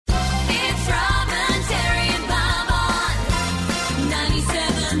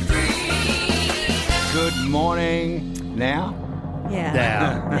morning. Now? Yeah.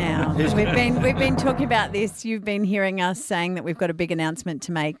 Now. We've been talking about this. You've been hearing us saying that we've got a big announcement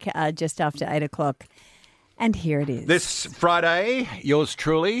to make just after 8 o'clock. And here it is. This Friday, yours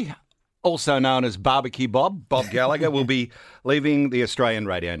truly, also known as Barbecue Bob Gallagher, will be leaving the Australian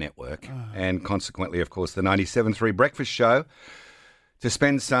Radio Network and consequently, of course, the 97.3 Breakfast Show to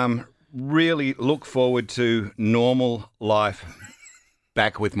spend some really look forward to normal life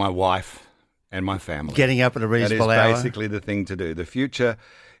back with my wife and my family. Getting up at a reasonable hour. That is basically the thing to do. The future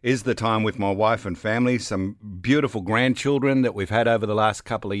is the time with my wife and family. Some beautiful grandchildren that we've had over the last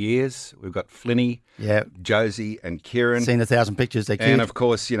couple of years. We've got Flinny, Josie and Kieran. Seen 1,000 pictures. They're cute. And, of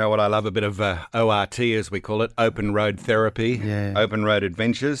course, you know what I love, a bit of ORT, as we call it, open road therapy, open road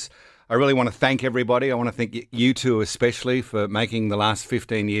adventures. I really want to thank everybody. I want to thank you two especially for making the last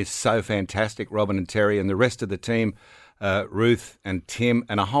 15 years so fantastic, Robin and Terry and the rest of the team. Ruth and Tim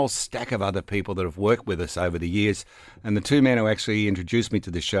and a whole stack of other people that have worked with us over the years. And the two men who actually introduced me to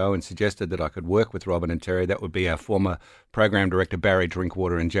the show and suggested that I could work with Robin and Terry, that would be our former program director Barry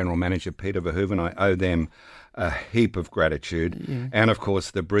Drinkwater and general manager Peter Verhoeven. I owe them a heap of gratitude. Yeah. And, of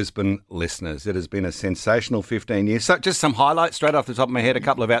course, the Brisbane listeners. It has been a sensational 15 years. So just some highlights straight off the top of my head. A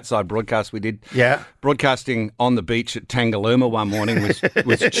couple of outside broadcasts we did. Yeah. Broadcasting on the beach at Tangalooma one morning was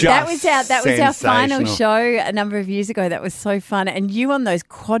just that was our final show a number of years ago. That was so fun. And you on those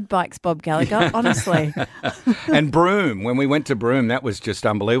quad bikes, Bob Gallagher, honestly. And Broome, when we went to Broome, that was just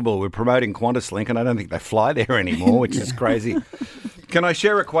unbelievable. We're promoting QantasLink, and I don't think they fly there anymore, which is crazy. Can I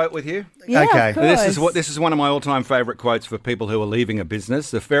share a quote with you? Yeah, okay. Of course. This is one of my all-time favourite quotes for people who are leaving a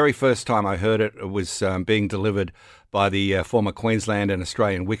business. The very first time I heard it was being delivered by the former Queensland and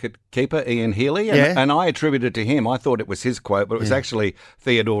Australian wicket-keeper, Ian Healy, and I attributed it to him. I thought it was his quote, but it was actually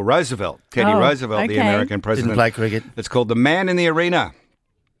Theodore Roosevelt, Teddy Roosevelt, the American president. Didn't play cricket. It's called The Man in the Arena.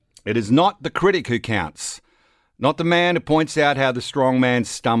 It is not the critic who counts, not the man who points out how the strong man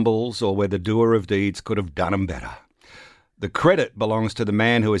stumbles or where the doer of deeds could have done him better. The credit belongs to the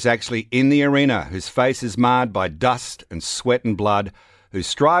man who is actually in the arena, whose face is marred by dust and sweat and blood, who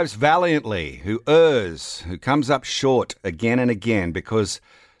strives valiantly, who errs, who comes up short again and again, because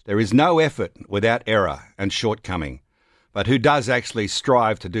there is no effort without error and shortcoming, but who does actually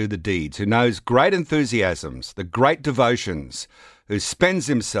strive to do the deeds, who knows great enthusiasms, the great devotions, who spends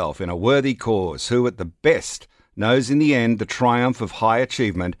himself in a worthy cause, who at the best knows in the end the triumph of high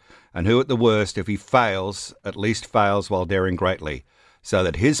achievement, and who at the worst, if he fails, at least fails while daring greatly, so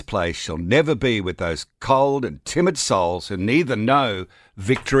that his place shall never be with those cold and timid souls who neither know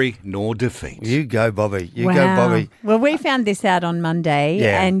victory nor defeat. You go, Bobby. You go, Bobby. Well, we found this out on Monday,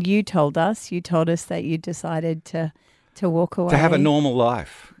 and you told us that you decided to walk away. To have a normal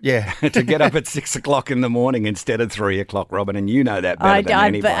life. Yeah. To get up at 6 o'clock in the morning instead of 3 o'clock, Robin, and you know that better than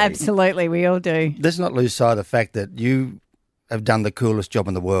anybody. Absolutely, we all do. Let's not lose sight of the fact that you have done the coolest job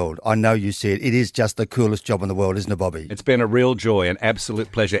in the world. I know you see it. It is just the coolest job in the world, isn't it, Bobby? It's been a real joy and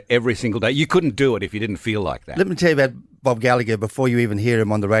absolute pleasure every single day. You couldn't do it if you didn't feel like that. Let me tell you about Bob Gallagher before you even hear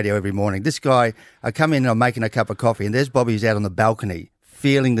him on the radio every morning. This guy, I come in and I'm making a cup of coffee and there's Bobby who's out on the balcony,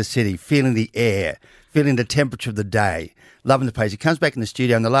 feeling the city, feeling the air, feeling the temperature of the day, loving the place. He comes back in the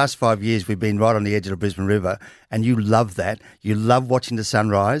studio. In the last 5 years, we've been right on the edge of the Brisbane River, and you love that. You love watching the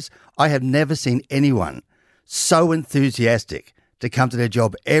sunrise. I have never seen anyone so enthusiastic to come to their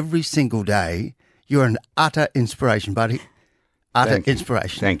job every single day. You're an utter inspiration, buddy. Utter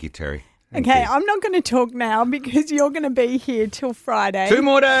inspiration. Thank you, Terry. Okay, I'm not going to talk now because you're going to be here till Friday. 2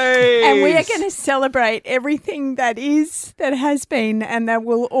 more days! And we are going to celebrate everything that has been, and that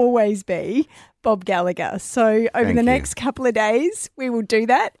will always be Bob Gallagher. So over the next couple of days, we will do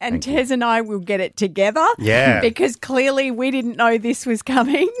that, and Tez and I will get it together. Yeah. Because clearly we didn't know this was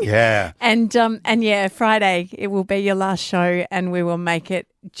coming. Yeah. And Friday, it will be your last show, and we will make it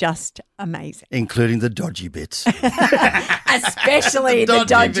just amazing. Including the dodgy bits. Especially the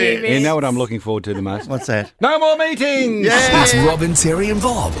dodgy bits. You know what I'm looking forward to the most? What's that? No more meetings! Yeah. It's Robin, Terry and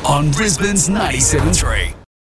Bob on Brisbane's 97.3.